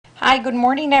Hi, good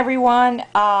morning, everyone.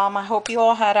 I hope you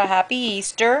all had a happy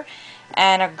Easter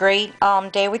and a great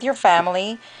day with your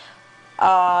family.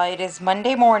 It is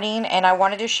Monday morning, and I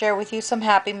wanted to share with you some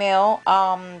Happy Mail.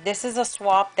 This is a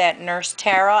swap that Nurse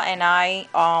Tara and I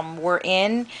were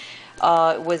in.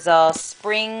 It was a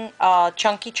spring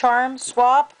Chunky Charm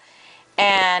swap,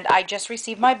 and I just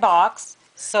received my box.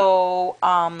 So,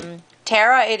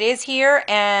 Tara, it is here,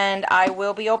 and I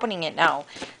will be opening it now.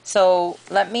 So,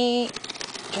 let me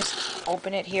just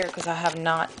open it here because I have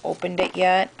not opened it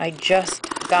yet. I just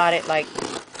got it like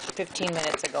 15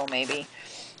 minutes ago maybe.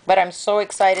 But I'm so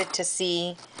excited to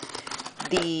see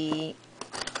the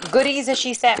goodies that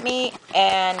she sent me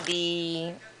and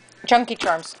the Chunky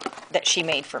Charms that she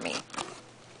made for me.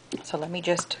 So let me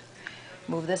just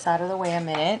move this out of the way a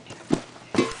minute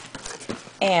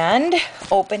and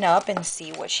open up and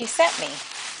see what she sent me.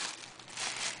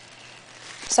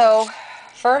 So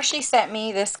first she sent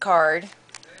me this card,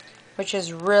 which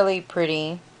is really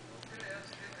pretty.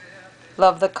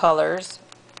 Love the colors.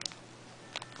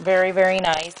 Very, very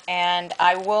nice. And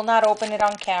I will not open it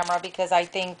on camera because I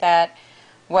think that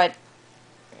what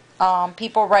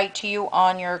people write to you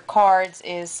on your cards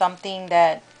is something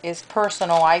that is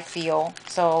personal, I feel.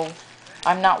 So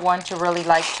I'm not one to really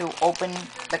like to open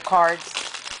the cards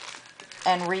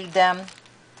and read them.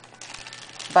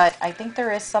 But I think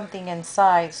there is something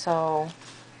inside, so...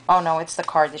 Oh no, it's the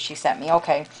card that she sent me.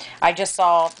 Okay. I just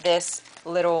saw this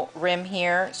little rim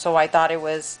here, so I thought it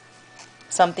was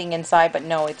something inside, but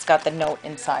no, it's got the note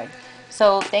inside.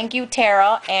 So thank you,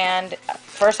 Tara, and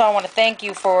first I want to thank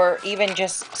you for even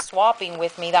just swapping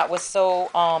with me. That was so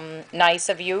nice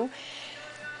of you.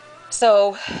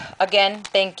 So again,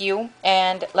 thank you,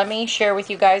 and let me share with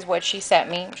you guys what she sent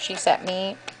me. She sent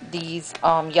me these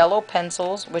yellow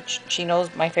pencils, which she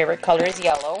knows my favorite color is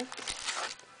yellow.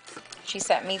 She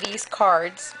sent me these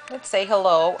cards that say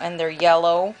hello, and they're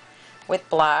yellow with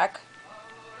black.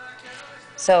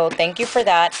 So thank you for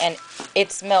that, and it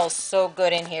smells so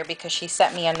good in here because she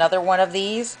sent me another one of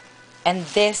these, and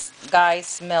this guy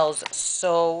smells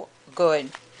so good.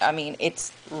 I mean,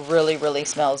 it's really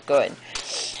smells good.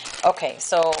 Okay,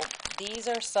 so these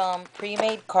are some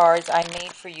pre-made cards I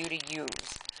made for you to use.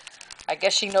 I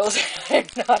guess she knows I'm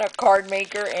not a card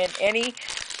maker and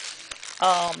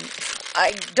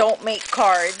I don't make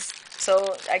cards,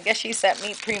 so I guess she sent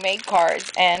me pre-made cards,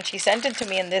 and she sent it to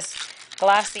me in this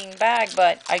glassine bag,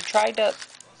 but I tried to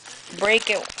break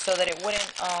it so that it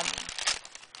wouldn't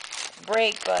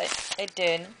break, but it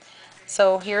did.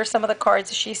 So here are some of the cards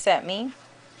that she sent me.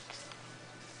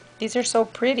 These are so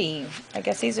pretty. I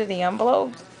guess these are the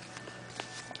envelopes,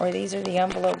 or these are the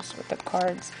envelopes with the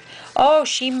cards. Oh,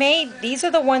 these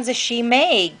are the ones that she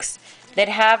makes that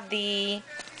have the...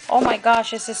 Oh my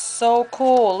gosh, this is so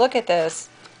cool. Look at this.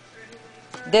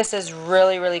 This is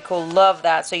really cool. Love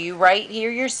that. So you write here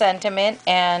your sentiment,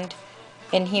 and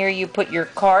in here you put your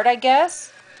card, I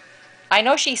guess. I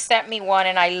know she sent me one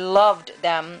and I loved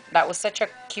them. That was such a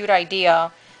cute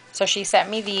idea. So she sent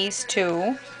me these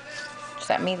two. She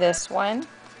sent me this one.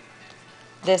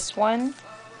 This one.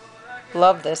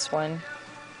 Love this one.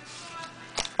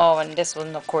 Oh, and this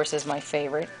one, of course, is my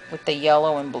favorite with the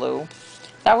yellow and blue.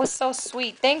 That was so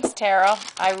sweet. Thanks, Tara.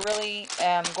 I really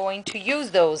am going to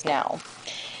use those now.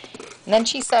 And then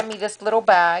she sent me this little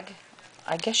bag.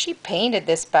 I guess she painted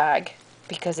this bag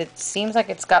because it seems like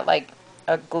it's got like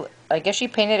I guess she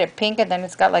painted it pink, and then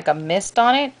it's got like a mist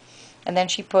on it. And then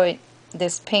she put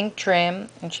this pink trim,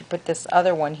 and she put this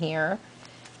other one here.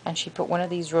 And she put one of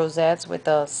these rosettes with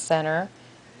a center.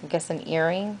 I guess an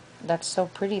earring. That's so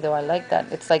pretty though. I like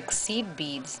that. It's like seed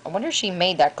beads. I wonder if she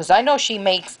made that, because I know she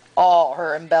makes all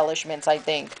her embellishments, I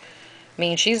think. I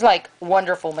mean, she's like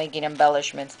wonderful making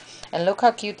embellishments. And look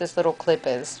how cute this little clip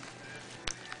is.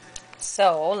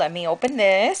 So, let me open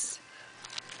this.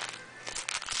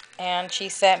 And she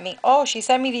sent me, oh, she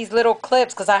sent me these little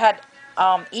clips because I had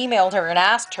emailed her and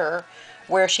asked her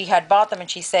where she had bought them, and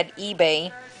she said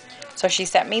eBay. So she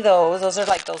sent me those. Those are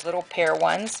like those little pear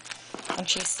ones. And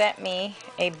she sent me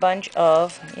a bunch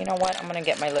of, you know what, I'm going to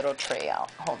get my little tray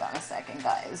out. Hold on a second,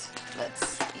 guys. Let's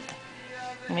see.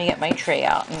 Let me get my tray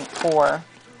out and pour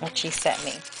what she sent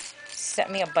me. She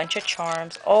sent me a bunch of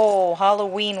charms. Oh,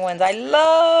 Halloween ones. I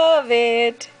love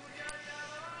it.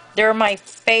 They're my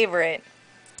favorite.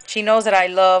 She knows that I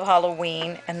love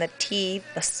Halloween, and the teeth,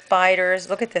 the spiders.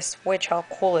 Look at this witch. How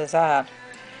cool is that?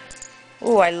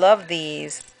 Ooh, I love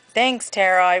these. Thanks,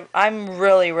 Tara. I'm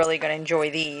really going to enjoy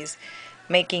these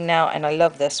making now, and I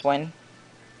love this one.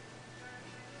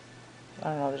 I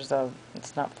don't know,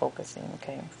 it's not focusing.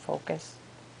 Okay, focus.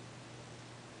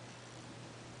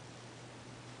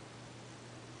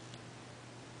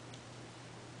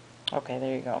 Okay,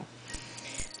 there you go.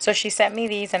 So she sent me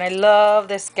these, and I love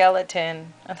this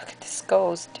skeleton. And look at this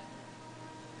ghost.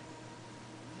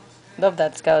 Love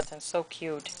that skeleton, so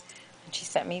cute. And she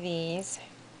sent me these.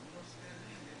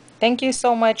 Thank you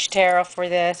so much, Tara, for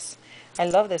this. I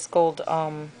love this gold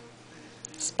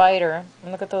spider.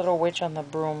 And look at the little witch on the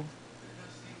broom.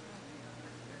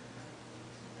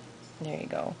 There you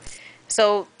go.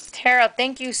 So, Tara,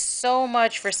 thank you so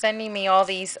much for sending me all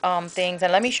these things.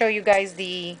 And let me show you guys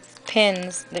the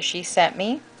pins that she sent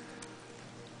me.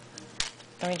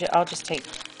 I'll just take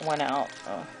one out.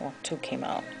 Oh, well, two came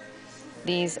out.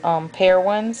 These pear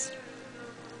ones.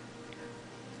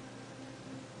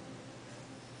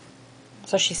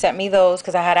 So she sent me those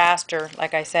because I had asked her,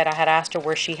 like I said, I had asked her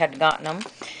where she had gotten them.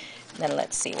 And then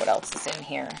let's see what else is in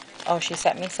here. Oh, she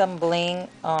sent me some bling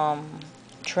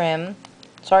trim.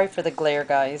 Sorry for the glare,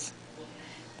 guys.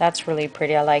 That's really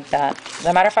pretty. I like that. As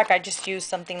a matter of fact, I just used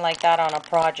something like that on a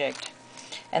project.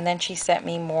 And then she sent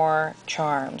me more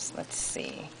charms. Let's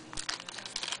see.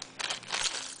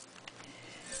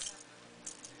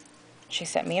 She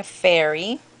sent me a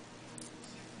fairy.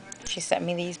 She sent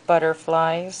me these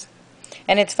butterflies.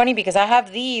 And it's funny because I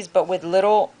have these, but with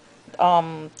little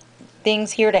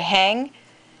things here to hang.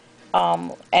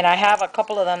 And I have a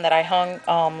couple of them that I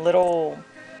hung little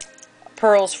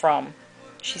pearls from.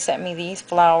 She sent me these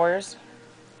flowers.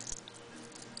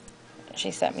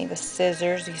 She sent me the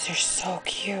scissors. These are so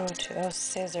cute, those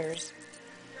scissors.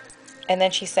 And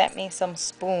then she sent me some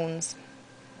spoons.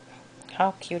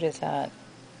 How cute is that?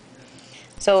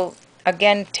 So,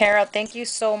 again, Tara, thank you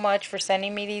so much for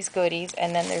sending me these goodies.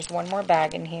 And then there's one more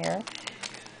bag in here.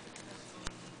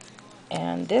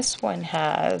 And this one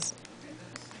has...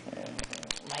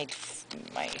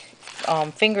 My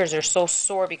fingers are so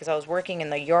sore because I was working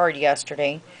in the yard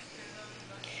yesterday.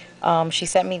 She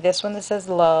sent me this one that says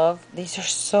love. These are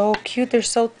so cute. They're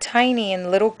so tiny and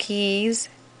little keys.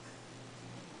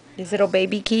 These little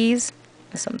baby keys.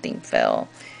 Something fell.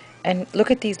 And look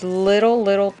at these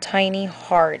little tiny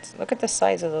hearts. Look at the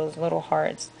size of those little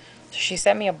hearts. So she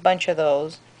sent me a bunch of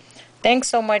those. Thanks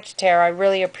so much, Tara. I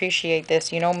really appreciate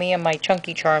this. You know me and my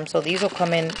chunky charm, so these will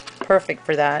come in perfect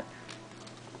for that.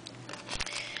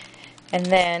 And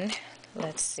then,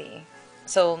 let's see.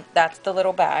 So that's the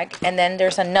little bag. And then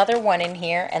there's another one in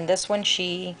here. And this one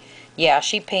she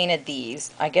painted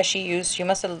these. I guess she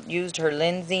must have used her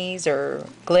Lindsay's or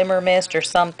Glimmer Mist or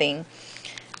something.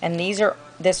 And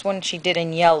this one she did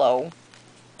in yellow.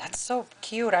 That's so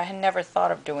cute. I had never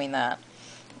thought of doing that.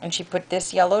 And she put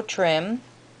this yellow trim,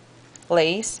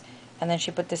 lace. And then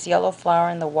she put this yellow flower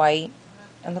in the white.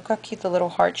 And look how cute the little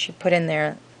heart she put in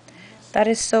there. That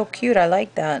is so cute. I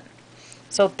like that.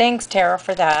 So thanks, Tara,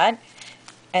 for that.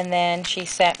 And then she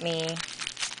sent me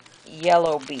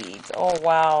yellow beads. Oh,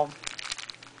 wow.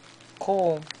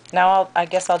 Cool. Now I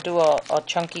guess I'll do a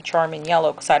chunky charm in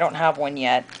yellow because I don't have one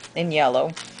yet in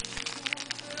yellow.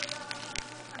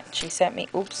 She sent me,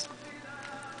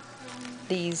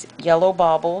 these yellow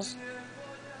baubles.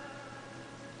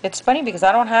 It's funny because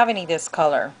I don't have any this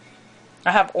color.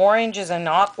 I have oranges and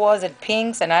aquas and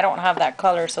pinks, and I don't have that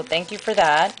color, so thank you for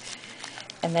that.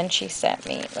 And then she sent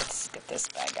me, let's get this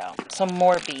bag out, some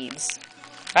more beads.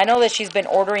 I know that she's been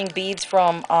ordering beads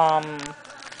from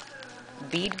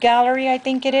Bead Gallery, I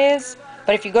think it is.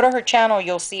 But if you go to her channel,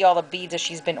 you'll see all the beads that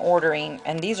she's been ordering.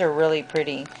 And these are really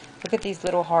pretty. Look at these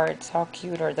little hearts. How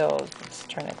cute are those? Let's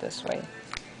turn it this way.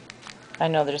 I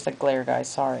know there's a glare, guys.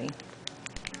 Sorry.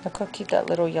 Look how cute that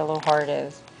little yellow heart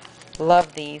is.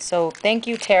 Love these. So thank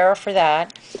you, Tara, for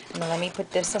that. And then let me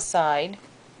put this aside.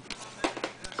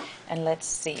 And let's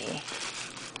see.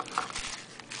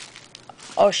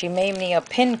 Oh, she made me a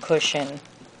pin cushion.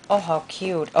 Oh, how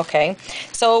cute. Okay.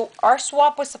 So our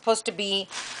swap was supposed to be,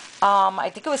 I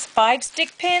think it was 5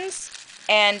 stick pins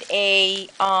and a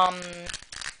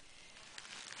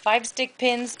 5 stick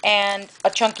pins and a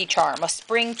chunky charm, a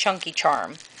spring chunky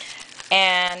charm.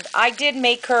 And I did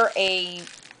make her a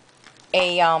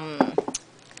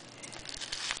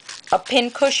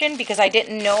pin cushion because I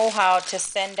didn't know how to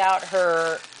send out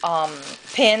her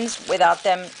pins without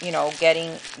them,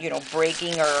 getting,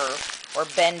 breaking or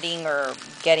bending or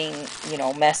getting,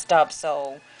 messed up.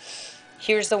 So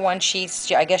here's the one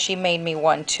I guess she made me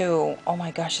one too. Oh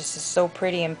my gosh, this is so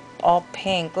pretty and all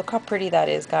pink. Look how pretty that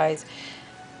is, guys.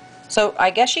 So I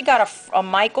guess she got a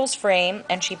Michael's frame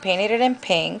and she painted it in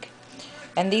pink.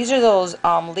 And these are those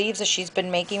leaves that she's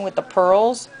been making with the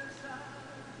pearls.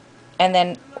 And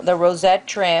then the rosette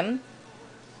trim.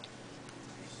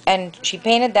 And she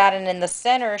painted that, and in the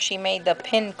center she made the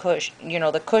pin cushion,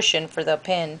 the cushion for the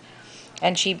pin.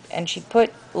 And she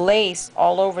put lace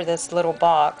all over this little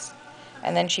box.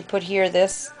 And then she put here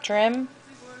this trim,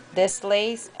 this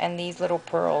lace, and these little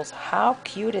pearls. How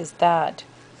cute is that?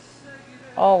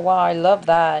 Oh wow, I love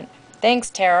that. Thanks,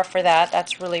 Tara, for that.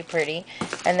 That's really pretty.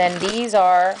 And then these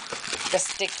are the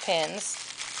stick pins.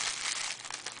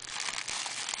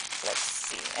 Let's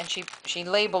see. And she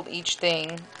labeled each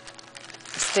thing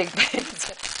stick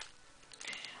pins.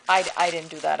 I didn't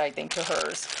do that, I think, to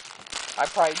hers. I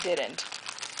probably didn't.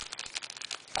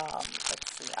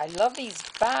 Let's see. I love these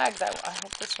bags. I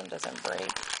hope this one doesn't break.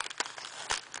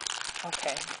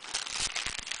 Okay.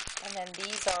 And then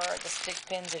these are the stick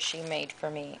pins that she made for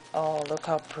me. Oh, look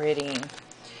how pretty.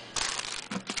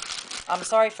 I'm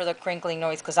sorry for the crinkling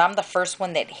noise because I'm the first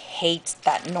one that hates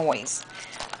that noise,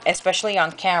 especially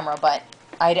on camera, but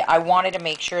I wanted to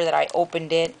make sure that I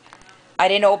opened it. I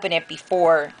didn't open it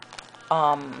before.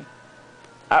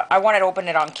 I wanted to open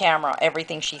it on camera,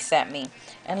 everything she sent me.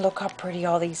 And look how pretty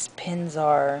all these pins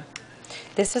are.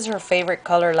 This is her favorite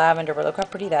color, lavender, but look how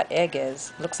pretty that egg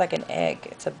is. Looks like an egg.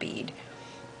 It's a bead.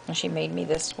 And she made me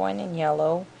this one in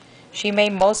yellow. She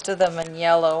made most of them in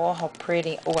yellow. Oh, how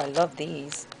pretty. Oh, I love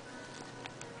these.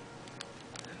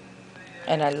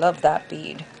 And I love that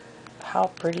bead. How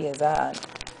pretty is that?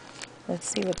 Let's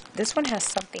see what... This one has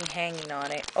something hanging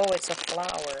on it. Oh, it's a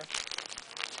flower.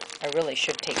 I really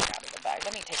should take it out of the bag.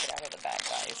 Let me take it out of the bag,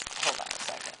 guys. Hold on a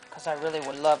second. Because I really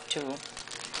would love to.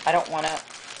 I don't want to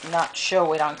not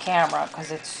show it on camera because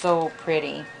it's so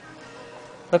pretty.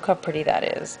 Look how pretty that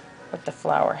is with the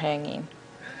flower hanging.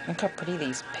 Look how pretty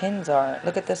these pins are.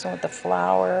 Look at this one with the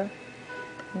flower.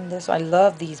 And this one. I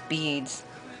love these beads.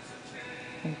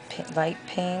 And light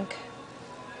pink.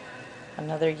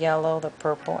 Another yellow, the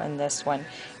purple, and this one.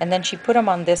 And then she put them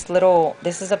on this little...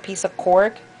 This is a piece of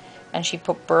cork. And she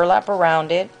put burlap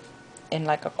around it in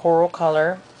like a coral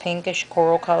color, pinkish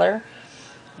coral color.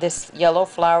 This yellow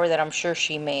flower that I'm sure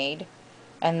she made.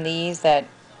 And these that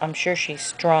I'm sure she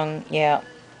strung. Yeah,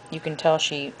 you can tell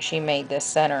she made this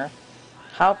center.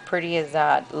 How pretty is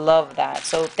that? Love that.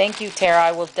 So thank you, Tara.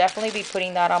 I will definitely be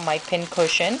putting that on my pin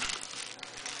cushion.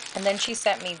 And then she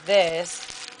sent me this.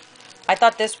 I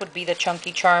thought this would be the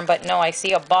chunky charm, but no, I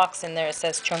see a box in there that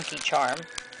says chunky charm.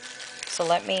 So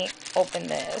let me open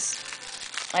this.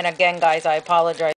 And again, guys, I apologize